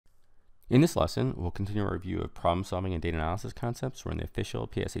In this lesson, we'll continue our review of problem solving and data analysis concepts. We're in the official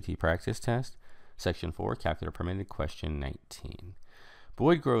PSAT practice test, section 4, calculator permitted, question 19.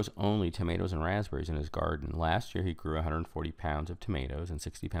 Boyd grows only tomatoes and raspberries in his garden. Last year, he grew 140 pounds of tomatoes and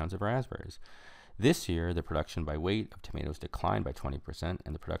 60 pounds of raspberries. This year, the production by weight of tomatoes declined by 20%,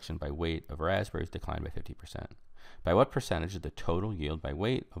 and the production by weight of raspberries declined by 50%. By what percentage did the total yield by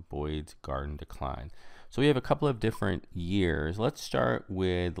weight of Boyd's garden decline? So we have a couple of different years. Let's start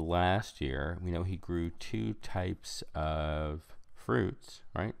with last year. We know he grew two types of fruits,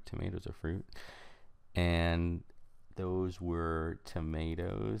 right? Tomatoes are fruit. And those were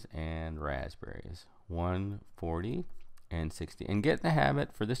tomatoes and raspberries, 140 and 60. And get in the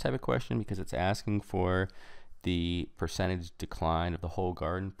habit for this type of question, because it's asking for the percentage decline of the whole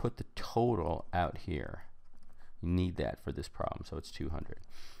garden, put the total out here. You need that for this problem, so it's 200.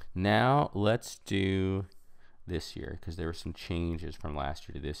 Now let's do this year, because there were some changes from last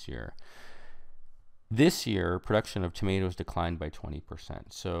year to this year. This year, production of tomatoes declined by 20%.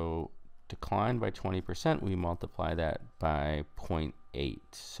 So declined by 20%, we multiply that by 0.8.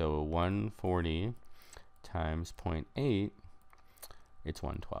 So 140 times 0.8, it's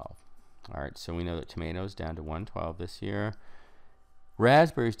 112. All right, so we know that tomatoes down to 112 this year.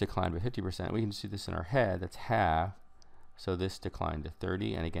 Raspberries declined by 50%. We can see this in our head. That's half. So this declined to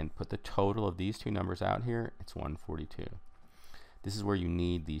 30. And again, put the total of these two numbers out here. It's 142. This is where you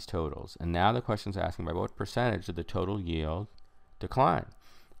need these totals. And now the question is asking by what percentage did the total yield decline?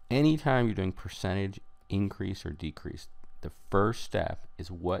 Anytime you're doing percentage increase or decrease, the first step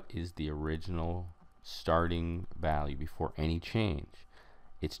is what is the original starting value before any change.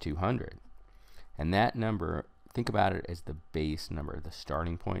 It's 200. And that number, think about it as the base number, the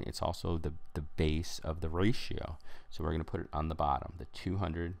starting point. It's also the base of the ratio. So we're going to put it on the bottom, the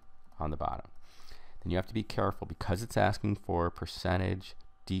 200 on the bottom. Then you have to be careful, because it's asking for percentage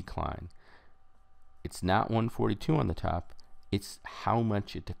decline. It's not 142 on the top. It's how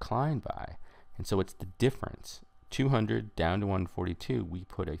much it declined by. And so it's the difference. 200 down to 142, we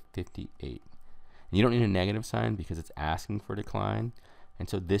put a 58. And you don't need a negative sign because it's asking for decline. And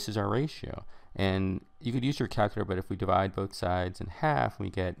so this is our ratio. And you could use your calculator, but if we divide both sides in half, we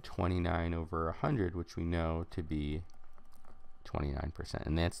get 29 over 100, which we know to be 29%.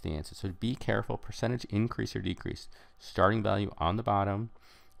 And that's the answer. So be careful, percentage increase or decrease. Starting value on the bottom,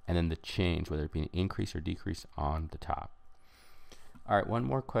 and then the change, whether it be an increase or decrease, on the top. All right, one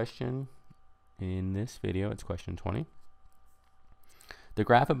more question in this video. It's question 20. The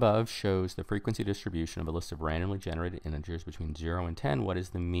graph above shows the frequency distribution of a list of randomly generated integers between 0 and 10. What is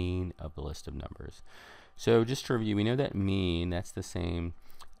the mean of the list of numbers? So just to review, we know that mean, that's the same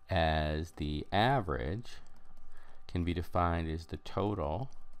as the average, can be defined as the total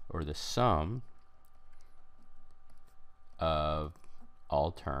or the sum of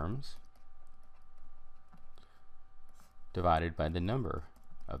all terms divided by the number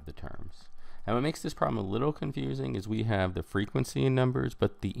of the terms. And what makes this problem a little confusing is we have the frequency in numbers,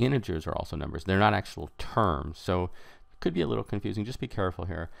 but the integers are also numbers. They're not actual terms, so it could be a little confusing. Just be careful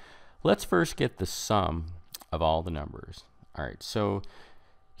here. Let's first get the sum of all the numbers. All right, so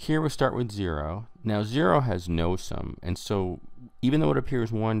here we'll start with 0. Now 0 has no sum, and so even though it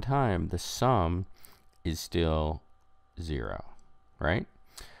appears one time, the sum is still 0, right?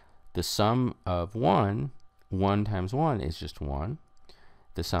 The sum of 1 times 1 is just 1.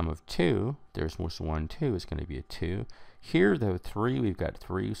 The sum of 2, there's just 1, 2, is going to be a 2. Here, though, 3, we've got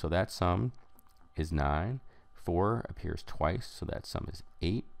 3, so that sum is 9. 4 appears twice, so that sum is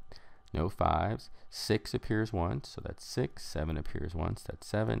 8. No 5s. 6 appears once, so that's 6. 7 appears once, that's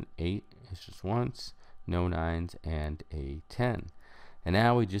 7. 8 is just once. No 9s, and a 10. And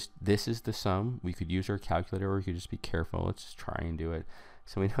now this is the sum. We could use our calculator, or we could just be careful. Let's just try and do it.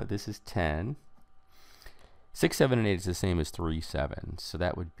 So we know this is 10. 6, 7, and 8 is the same as 3, 7. So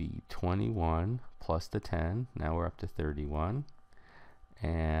that would be 21 plus the 10. Now we're up to 31.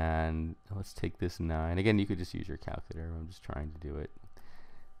 And let's take this 9. Again, you could just use your calculator. I'm just trying to do it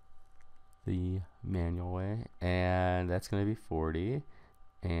the manual way. And that's going to be 40.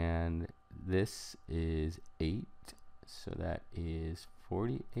 And this is 8. So that is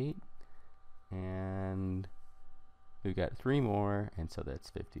 48. And we've got 3 more. And so that's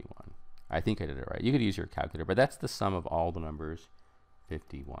 51. I think I did it right. You could use your calculator, but that's the sum of all the numbers,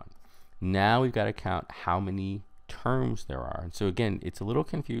 51. Now we've got to count how many terms there are. And so again, it's a little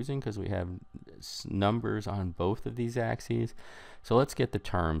confusing because we have numbers on both of these axes. So let's get the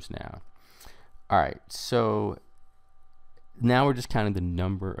terms now. All right, so now we're just counting the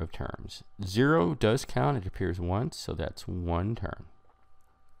number of terms. 0 does count. It appears once, so that's 1 term.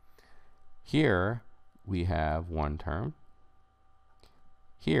 Here we have 1 term.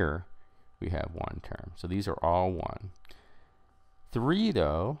 Here we have 1 term. So these are all 1. 3,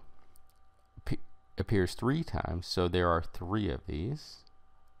 though, appears 3 times, so there are 3 of these.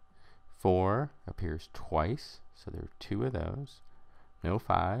 4 appears twice, so there are 2 of those. No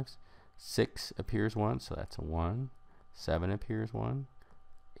 5s. 6 appears once, so that's a 1. 7 appears 1.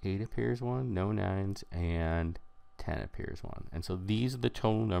 8 appears 1. No 9s. And 10 appears 1. And so these are the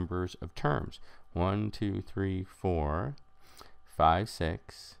total numbers of terms. 1, 2, 3, 4, 5,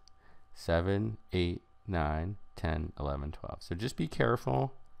 6, 7, 8, 9, 10, 11, 12. So just be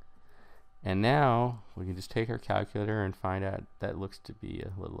careful. And now we can just take our calculator and find out that looks to be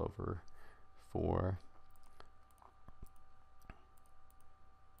a little over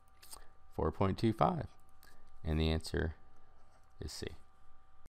 4.25. And the answer is C.